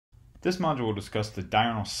This module will discuss the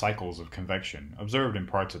diurnal cycles of convection observed in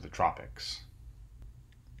parts of the tropics.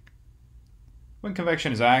 When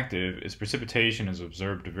convection is active, its precipitation is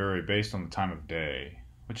observed to vary based on the time of day,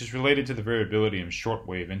 which is related to the variability in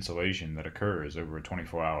shortwave insolation that occurs over a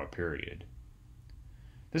 24-hour period.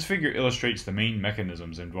 This figure illustrates the main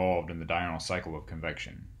mechanisms involved in the diurnal cycle of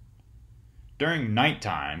convection. During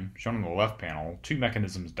nighttime, shown on the left panel, two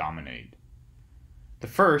mechanisms dominate. The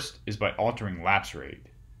first is by altering lapse rate.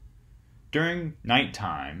 During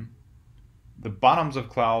nighttime, the bottoms of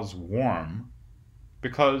clouds warm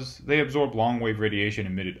because they absorb long-wave radiation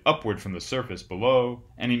emitted upward from the surface below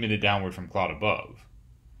and emitted downward from cloud above.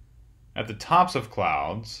 At the tops of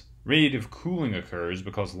clouds, radiative cooling occurs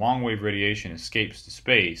because long-wave radiation escapes to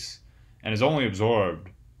space and is only absorbed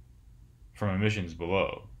from emissions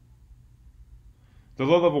below. The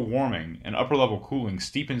low-level warming and upper-level cooling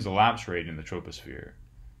steepens the lapse rate in the troposphere,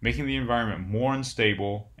 making the environment more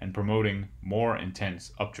unstable and promoting more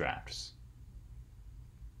intense updrafts.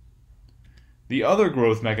 The other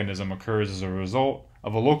growth mechanism occurs as a result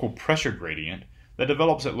of a local pressure gradient that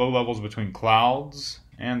develops at low levels between clouds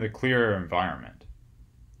and the clear air environment.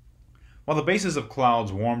 While the bases of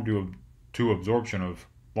clouds warm to absorption of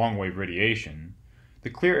long-wave radiation, the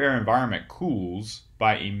clear air environment cools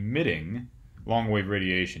by emitting long-wave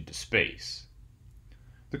radiation to space.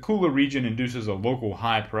 The cooler region induces a local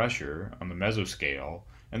high pressure on the mesoscale,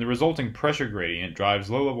 and the resulting pressure gradient drives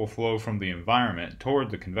low-level flow from the environment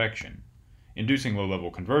toward the convection, inducing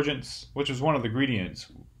low-level convergence, which is one of the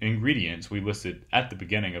ingredients we listed at the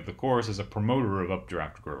beginning of the course as a promoter of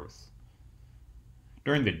updraft growth.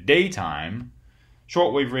 During the daytime,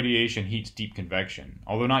 shortwave radiation heats deep convection,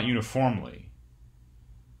 although not uniformly.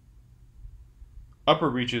 Upper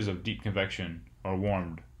reaches of deep convection are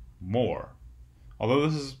warmed more, although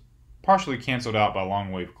this is partially canceled out by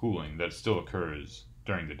long-wave cooling that still occurs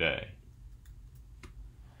during the day.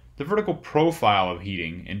 The vertical profile of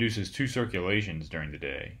heating induces two circulations during the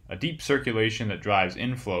day, a deep circulation that drives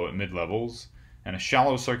inflow at mid-levels, and a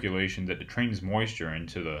shallow circulation that detrains moisture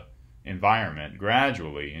into the environment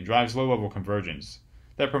gradually and drives low-level convergence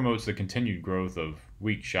that promotes the continued growth of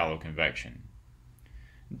weak shallow convection.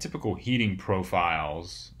 Typical heating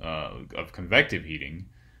profiles of convective heating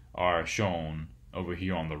are shown over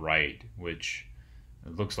here on the right, which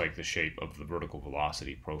looks like the shape of the vertical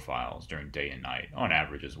velocity profiles during day and night, on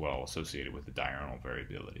average as well, associated with the diurnal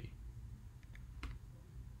variability.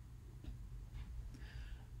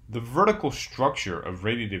 The vertical structure of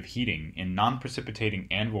radiative heating in non-precipitating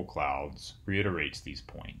Anvil clouds reiterates these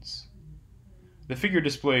points. The figure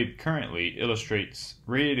displayed currently illustrates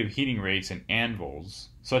radiative heating rates in anvils,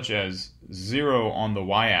 such as 0 on the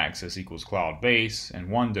y-axis equals cloud base, and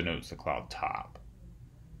 1 denotes the cloud top.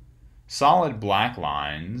 Solid black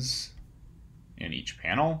lines in each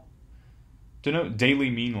panel denote daily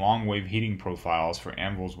mean long-wave heating profiles for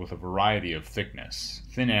anvils with a variety of thickness.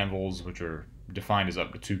 Thin anvils, which are defined as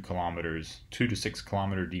up to 2 kilometers, 2 to 6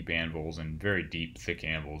 kilometer deep anvils, and very deep, thick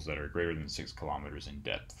anvils that are greater than 6 kilometers in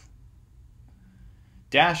depth.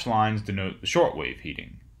 Dashed lines denote the shortwave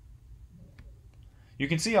heating. You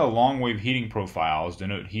can see how long-wave heating profiles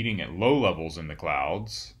denote heating at low levels in the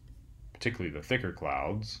clouds, particularly the thicker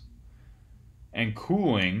clouds, and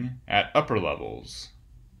cooling at upper levels,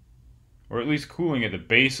 or at least cooling at the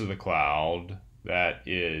base of the cloud that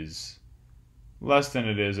is less than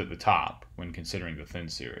it is at the top when considering the thin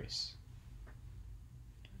cirrus.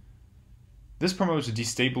 This promotes a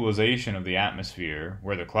destabilization of the atmosphere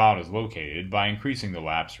where the cloud is located by increasing the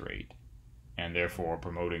lapse rate, and therefore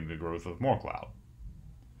promoting the growth of more cloud.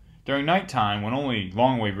 During nighttime, when only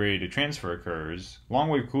long-wave radiative transfer occurs,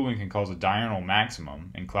 long-wave cooling can cause a diurnal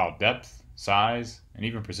maximum in cloud depth, size, and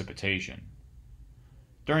even precipitation.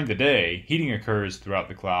 During the day, heating occurs throughout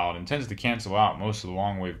the cloud and tends to cancel out most of the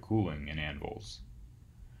long-wave cooling in anvils.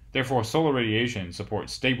 Therefore, solar radiation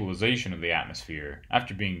supports stabilization of the atmosphere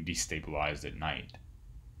after being destabilized at night.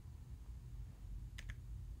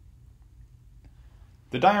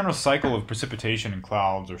 The diurnal cycle of precipitation in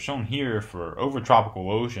clouds are shown here for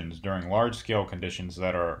overtropical oceans during large-scale conditions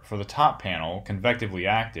that are, for the top panel, convectively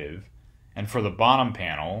active, and for the bottom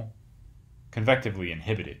panel, convectively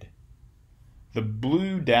inhibited. The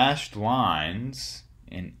blue dashed lines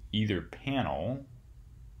in either panel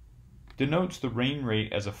denotes the rain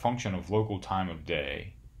rate as a function of local time of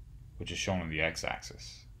day, which is shown on the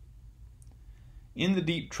x-axis. In the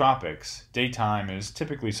deep tropics, daytime is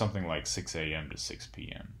typically something like 6 a.m. to 6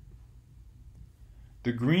 p.m.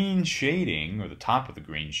 The green shading, or the top of the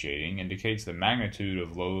green shading, indicates the magnitude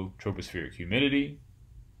of low tropospheric humidity,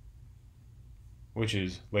 which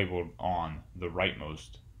is labeled on the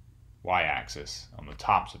rightmost y-axis on the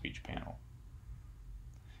tops of each panel.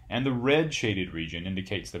 And the red shaded region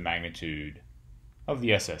indicates the magnitude of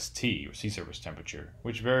the SST, or sea surface temperature,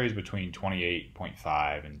 which varies between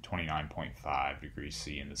 28.5 and 29.5 degrees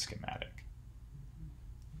C in the schematic.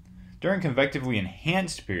 During convectively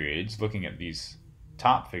enhanced periods, looking at these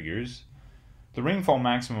top figures, the rainfall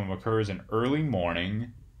maximum occurs in early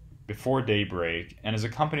morning, before daybreak, and is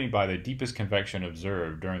accompanied by the deepest convection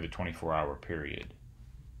observed during the 24-hour period.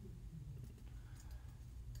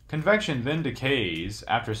 Convection then decays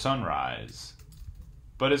after sunrise,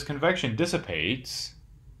 but as convection dissipates,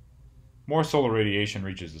 more solar radiation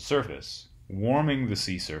reaches the surface, warming the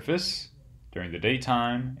sea surface during the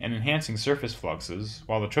daytime and enhancing surface fluxes,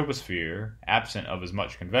 while the troposphere, absent of as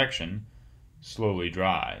much convection, slowly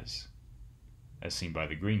dries, as seen by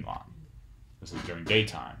the green line. This is during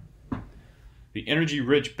daytime. The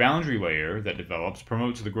energy-rich boundary layer that develops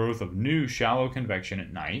promotes the growth of new shallow convection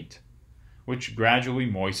at night, which gradually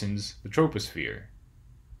moistens the troposphere.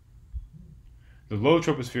 The low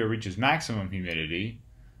troposphere reaches maximum humidity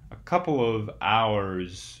a couple of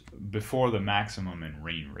hours before the maximum in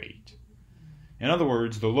rain rate. In other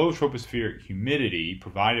words, the low tropospheric humidity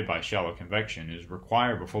provided by shallow convection is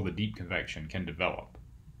required before the deep convection can develop.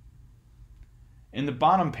 In the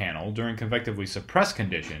bottom panel, during convectively suppressed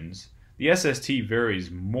conditions, the SST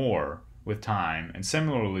varies more with time and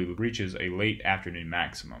similarly reaches a late afternoon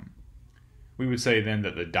maximum. We would say then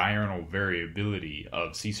that the diurnal variability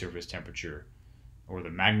of sea surface temperature, or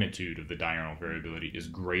the magnitude of the diurnal variability, is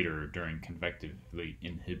greater during convectively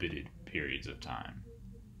inhibited periods of time.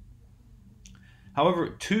 However,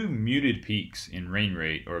 2 muted peaks in rain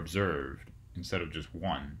rate are observed instead of just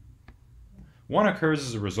one. One occurs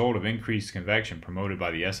as a result of increased convection promoted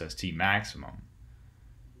by the SST maximum.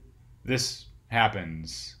 This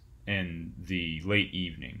happens in the late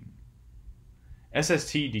evening.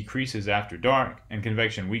 SST decreases after dark and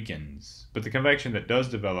convection weakens, but the convection that does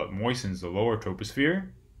develop moistens the lower troposphere,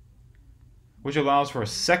 which allows for a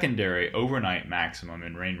secondary overnight maximum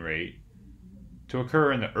in rain rate to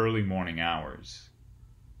occur in the early morning hours.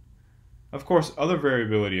 Of course, other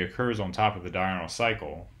variability occurs on top of the diurnal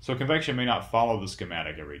cycle, so convection may not follow the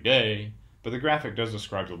schematic every day, but the graphic does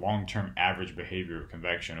describe the long-term average behavior of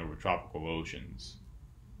convection over tropical oceans.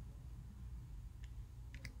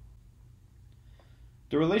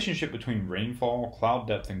 The relationship between rainfall, cloud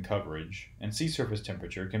depth and coverage, and sea surface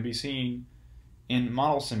temperature can be seen in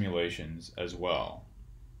model simulations as well.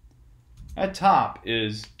 At top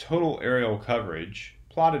is total aerial coverage,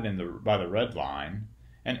 plotted by the red line,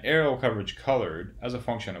 and aerial coverage colored as a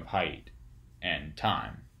function of height and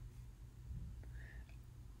time.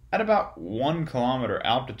 At about 1 kilometer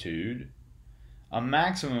altitude, a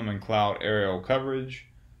maximum in cloud aerial coverage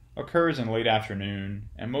occurs in late afternoon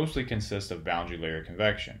and mostly consists of boundary layer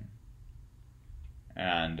convection,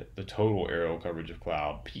 and the total aerial coverage of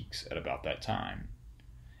cloud peaks at about that time.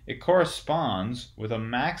 It corresponds with a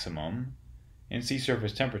maximum in sea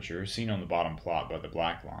surface temperature seen on the bottom plot by the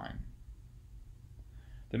black line.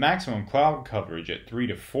 The maximum cloud coverage at 3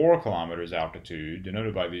 to 4 kilometers altitude,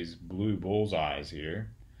 denoted by these blue bullseyes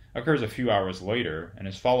here, occurs a few hours later and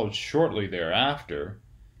is followed shortly thereafter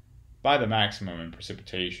by the maximum in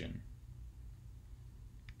precipitation.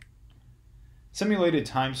 Simulated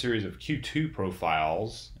time series of Q2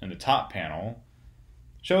 profiles in the top panel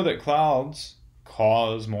show that clouds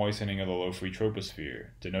cause moistening of the low-free troposphere,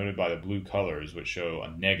 denoted by the blue colors which show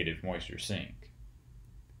a negative moisture sink.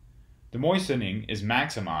 The moistening is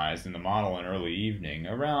maximized in the model in early evening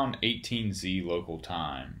around 1800 local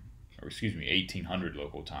time,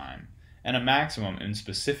 and a maximum in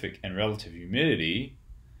specific and relative humidity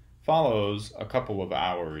follows a couple of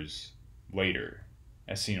hours later,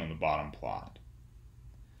 as seen on the bottom plot.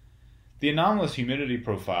 The anomalous humidity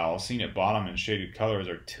profiles seen at bottom in shaded colors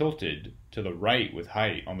are tilted to the right with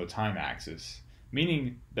height on the time axis,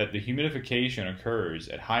 meaning that the humidification occurs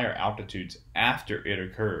at higher altitudes after it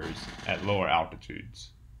occurs at lower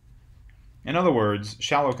altitudes. In other words,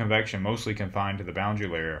 shallow convection, mostly confined to the boundary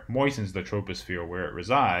layer, moistens the troposphere where it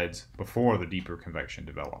resides before the deeper convection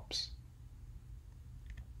develops.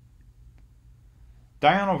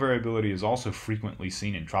 Diurnal variability is also frequently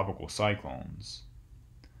seen in tropical cyclones.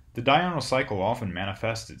 The diurnal cycle often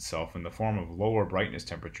manifests itself in the form of lower brightness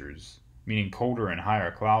temperatures, meaning colder and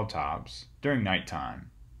higher cloud tops, during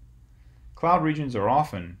nighttime. Cloud regions are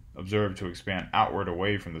often observed to expand outward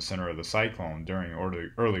away from the center of the cyclone during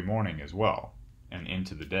early morning as well, and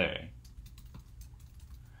into the day.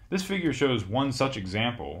 This figure shows one such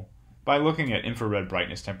example by looking at infrared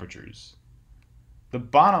brightness temperatures. The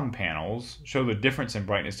bottom panels show the difference in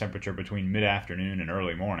brightness temperature between mid-afternoon and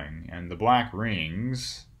early morning, and the black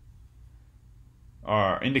rings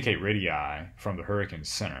indicate radii from the hurricane's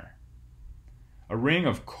center. A ring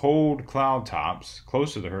of cold cloud tops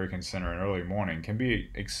close to the hurricane center in early morning can be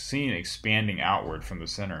seen expanding outward from the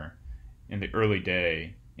center in the early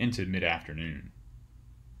day into mid-afternoon.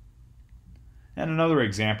 And another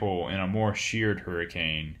example in a more sheared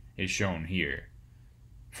hurricane is shown here.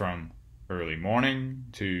 From early morning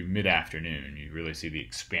to mid-afternoon, you really see the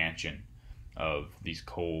expansion of these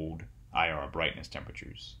cold IR brightness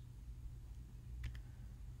temperatures.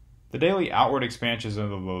 The daily outward expansions of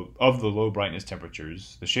the low brightness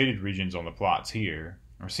temperatures, the shaded regions on the plots here,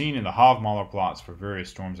 are seen in the Molar plots for various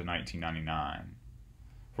storms in 1999.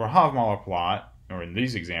 For a Molar plot, or in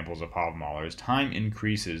these examples of Malars, time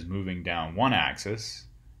increases moving down one axis,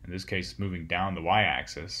 in this case moving down the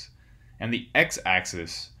y-axis, and the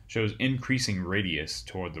x-axis shows increasing radius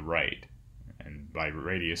toward the right. And by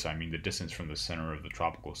radius I mean the distance from the center of the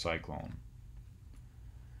tropical cyclone.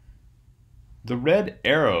 The red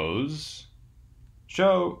arrows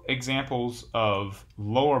show examples of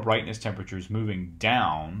lower brightness temperatures moving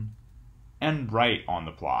down and right on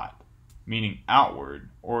the plot, meaning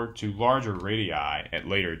outward or to larger radii at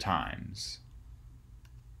later times.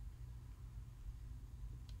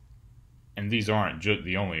 And these aren't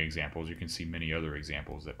the only examples. You can see many other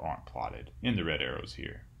examples that aren't plotted in the red arrows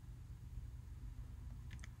here.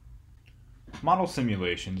 Model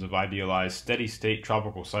simulations of idealized steady-state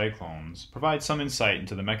tropical cyclones provide some insight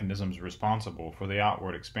into the mechanisms responsible for the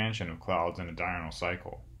outward expansion of clouds in a diurnal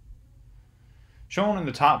cycle. Shown in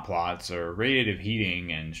the top plots are radiative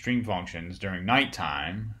heating and stream functions during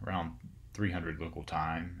nighttime, around 300 local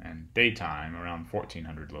time, and daytime, around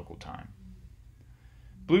 1400 local time.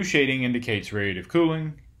 Blue shading indicates radiative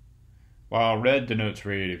cooling, while red denotes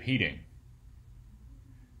radiative heating.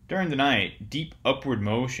 During the night, deep upward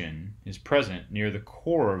motion is present near the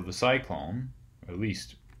core of the cyclone, or at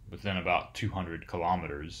least within about 200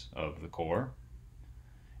 kilometers of the core,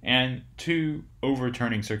 and two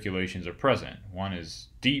overturning circulations are present. One is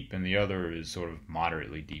deep and the other is sort of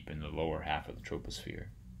moderately deep in the lower half of the troposphere.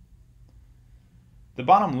 The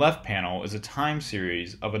bottom left panel is a time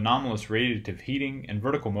series of anomalous radiative heating and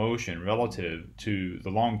vertical motion relative to the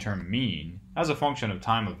long-term mean as a function of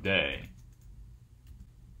time of day.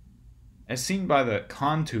 As seen by the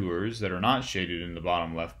contours that are not shaded in the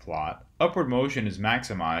bottom left plot, upward motion is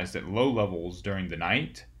maximized at low levels during the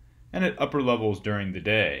night and at upper levels during the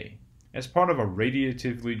day, as part of a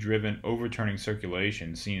radiatively driven overturning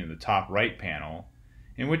circulation seen in the top right panel,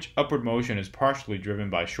 in which upward motion is partially driven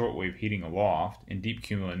by shortwave heating aloft in deep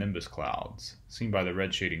cumulonimbus clouds, seen by the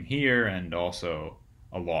red shading here and also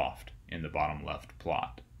aloft in the bottom left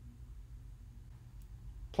plot.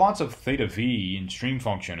 Plots of theta v in stream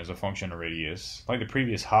function as a function of radius, like the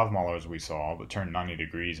previous Malars we saw, but turned 90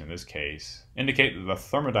 degrees in this case, indicate that the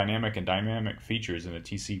thermodynamic and dynamic features in the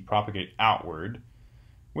TC propagate outward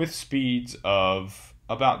with speeds of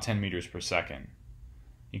about 10 meters per second.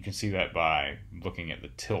 You can see that by looking at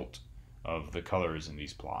the tilt of the colors in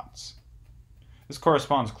these plots. This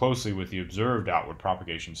corresponds closely with the observed outward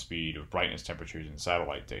propagation speed of brightness temperatures in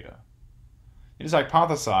satellite data. It is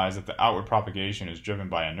hypothesized that the outward propagation is driven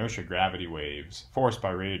by inertia gravity waves forced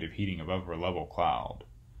by radiative heating of upper level cloud.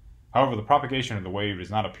 However, the propagation of the wave does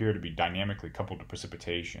not appear to be dynamically coupled to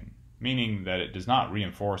precipitation, meaning that it does not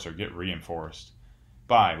reinforce or get reinforced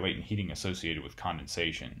by latent heating associated with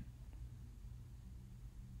condensation.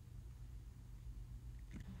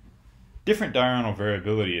 Different diurnal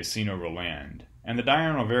variability is seen over land, and the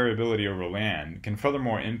diurnal variability over land can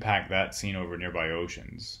furthermore impact that seen over nearby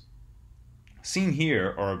oceans. Seen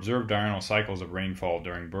here are observed diurnal cycles of rainfall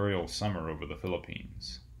during boreal summer over the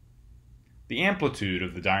Philippines. The amplitude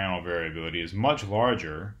of the diurnal variability is much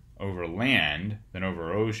larger over land than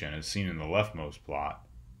over ocean, as seen in the leftmost plot.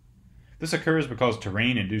 This occurs because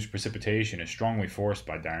terrain-induced precipitation is strongly forced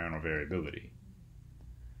by diurnal variability.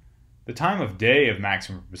 The time of day of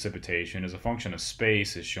maximum precipitation as a function of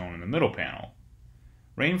space is shown in the middle panel.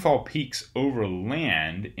 Rainfall peaks over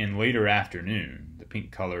land in later afternoon. The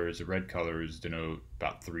pink colors, the red colors denote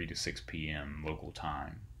about 3 to 6 p.m. local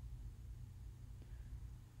time.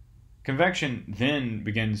 Convection then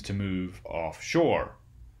begins to move offshore,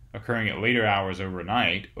 occurring at later hours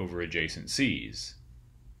overnight over adjacent seas.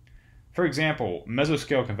 For example,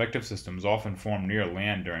 mesoscale convective systems often form near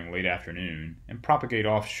land during late afternoon and propagate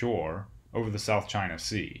offshore over the South China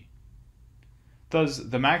Sea. Thus,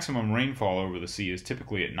 the maximum rainfall over the sea is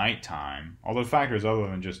typically at night time, although factors other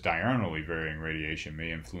than just diurnally varying radiation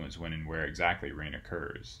may influence when and where exactly rain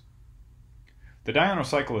occurs. The diurnal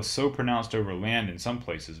cycle is so pronounced over land in some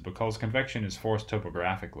places because convection is forced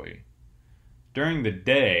topographically. During the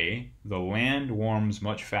day, the land warms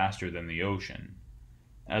much faster than the ocean,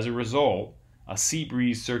 As a result, a sea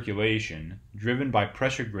breeze circulation, driven by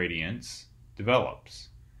pressure gradients, develops.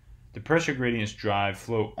 The pressure gradients drive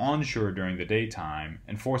flow onshore during the daytime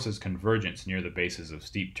and forces convergence near the bases of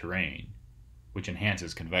steep terrain, which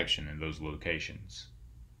enhances convection in those locations.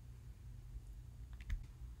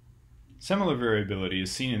 Similar variability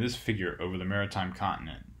is seen in this figure over the maritime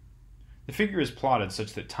continent. The figure is plotted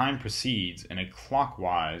such that time proceeds in a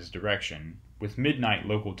clockwise direction, with midnight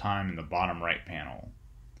local time in the bottom right panel.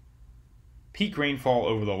 Peak rainfall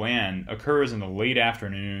over the land occurs in the late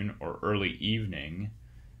afternoon or early evening,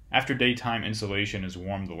 after daytime insolation has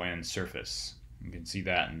warmed the land's surface. You can see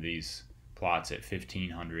that in these plots at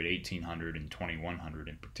 1500, 1800, and 2100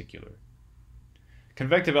 in particular.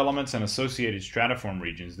 Convective elements and associated stratiform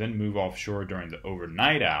regions then move offshore during the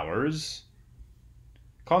overnight hours,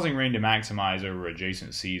 causing rain to maximize over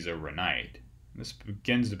adjacent seas overnight. This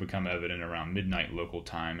begins to become evident around midnight local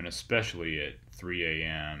time, and especially at 3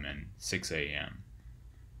 a.m. and 6 a.m.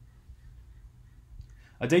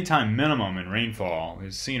 A daytime minimum in rainfall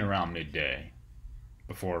is seen around midday,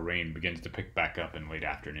 before rain begins to pick back up in late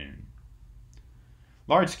afternoon.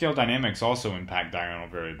 Large-scale dynamics also impact diurnal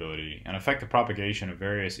variability and affect the propagation of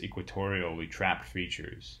various equatorially trapped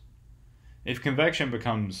features. If convection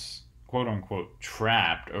becomes quote-unquote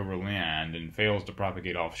trapped over land and fails to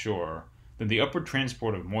propagate offshore, then the upward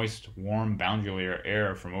transport of moist, warm boundary layer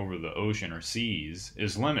air from over the ocean or seas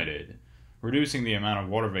is limited, reducing the amount of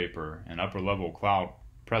water vapor and upper-level cloud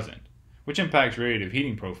present, which impacts radiative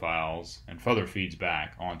heating profiles and further feeds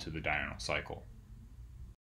back onto the diurnal cycle.